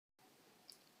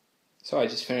So I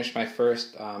just finished my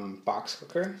first box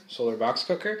cooker, solar box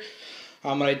cooker.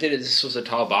 What I did is, this was a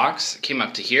tall box. It came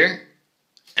up to here,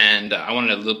 and I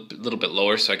wanted it a little bit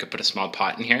lower so I could put a small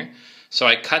pot in here. So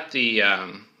I cut the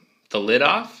lid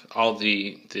off, all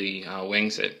the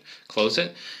wings that close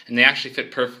it, and they actually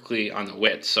fit perfectly on the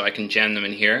width, so I can jam them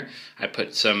in here. I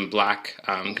put some black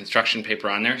construction paper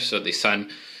on there so the sun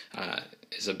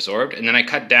is absorbed, and then I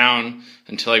cut down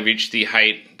until I reach the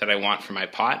height that I want for my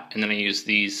pot, and then I use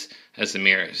these as the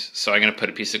mirrors. So I'm going to put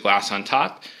a piece of glass on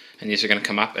top, and these are going to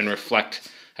come up and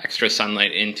reflect extra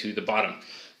sunlight into the bottom.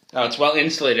 Now it's well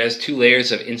insulated. It has 2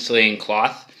 layers of insulating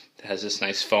cloth that has this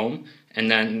nice foam, and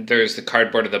then there's the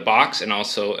cardboard of the box and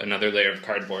also another layer of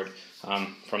cardboard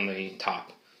from the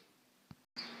top.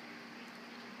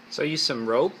 So I use some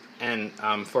rope and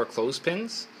 4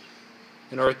 clothespins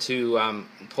in order to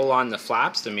pull on the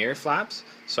flaps, the mirror flaps.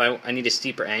 So I need a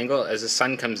steeper angle. As the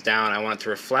sun comes down, I want it to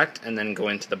reflect and then go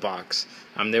into the box.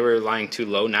 They were lying too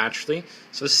low naturally,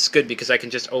 so this is good because I can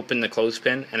just open the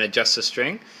clothespin and adjust the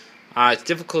string. It's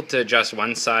difficult to adjust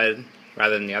one side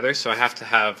rather than the other, so I have to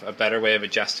have a better way of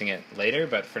adjusting it later,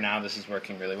 but for now this is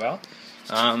working really well.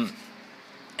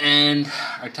 And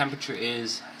our temperature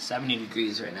is 70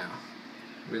 degrees right now.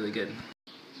 Really good.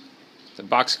 The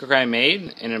box cooker I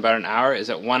made in about an hour is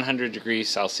at 100 degrees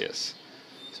Celsius.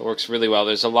 So it works really well.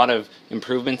 There's a lot of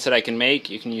improvements that I can make.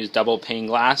 You can use double pane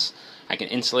glass, I can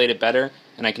insulate it better,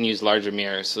 and I can use larger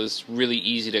mirrors. So it's really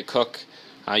easy to cook.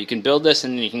 You can build this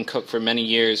and then you can cook for many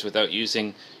years without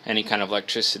using any kind of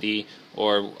electricity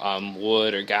or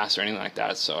wood or gas or anything like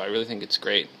that. So I really think it's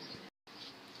great.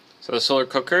 So the solar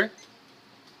cooker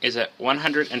is at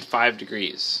 105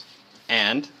 degrees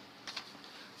and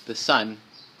the sun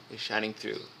is shining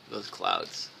through those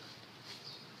clouds.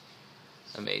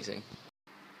 Amazing.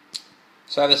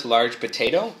 So I have this large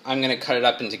potato. I'm going to cut it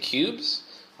up into cubes,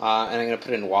 and I'm going to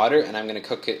put it in water, and I'm going to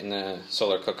cook it in the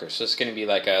solar cooker. So it's going to be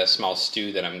like a small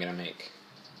stew that I'm going to make.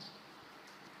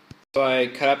 So I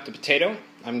cut up the potato.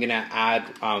 I'm going to add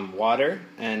water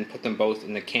and put them both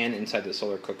in the can inside the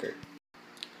solar cooker.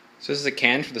 So this is a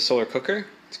can for the solar cooker.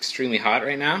 It's extremely hot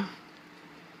right now.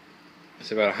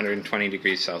 It's about 120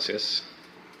 degrees Celsius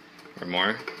or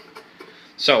more.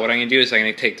 So what I'm going to do is I'm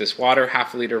going to take this water,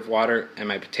 half a liter of water, and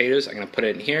my potatoes. I'm going to put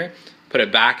it in here, put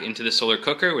it back into the solar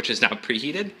cooker, which is now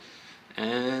preheated,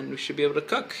 and we should be able to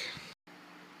cook.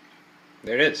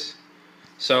 There it is.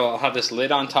 So I'll have this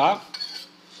lid on top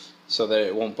so that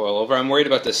it won't boil over. I'm worried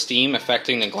about the steam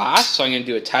affecting the glass, so I'm going to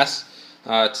do a test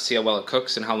to see how well it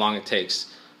cooks and how long it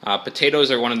takes.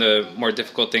 Potatoes are one of the more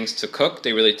difficult things to cook.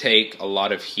 They really take a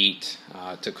lot of heat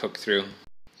to cook through.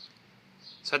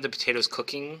 So I had the potatoes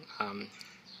cooking.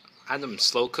 I had them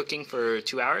slow cooking for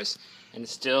 2 hours, and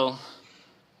it's still,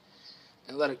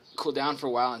 I let it cool down for a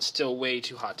while, and it's still way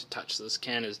too hot to touch. So this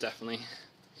can is definitely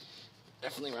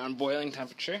around boiling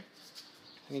temperature.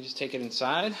 I can just take it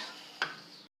inside.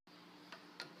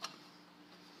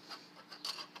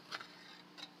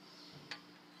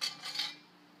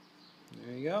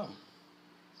 There you go.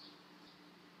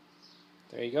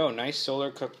 There you go. Nice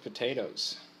solar cooked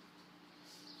potatoes.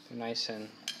 They're nice and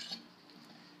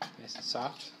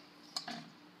soft.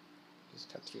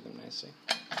 Just cut through them nicely.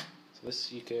 So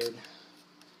this, you could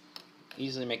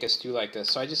easily make a stew like this.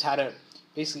 So I just had it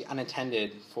basically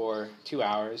unattended for 2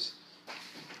 hours.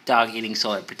 Dog eating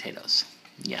solar potatoes.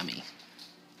 Yummy.